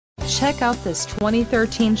Check out this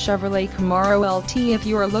 2013 Chevrolet Camaro LT. If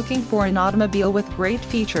you are looking for an automobile with great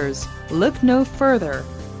features, look no further.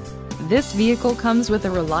 This vehicle comes with a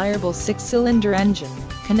reliable 6-cylinder engine,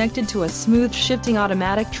 connected to a smooth shifting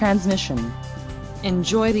automatic transmission.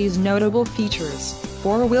 Enjoy these notable features: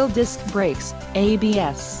 4-wheel disc brakes,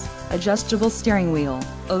 ABS, adjustable steering wheel,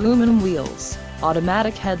 aluminum wheels,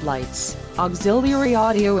 automatic headlights, auxiliary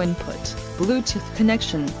audio input, Bluetooth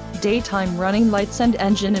connection, daytime running lights and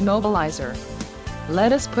engine immobilizer.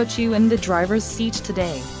 Let us put you in the driver's seat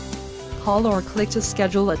today. Call or click to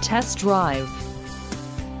schedule a test drive.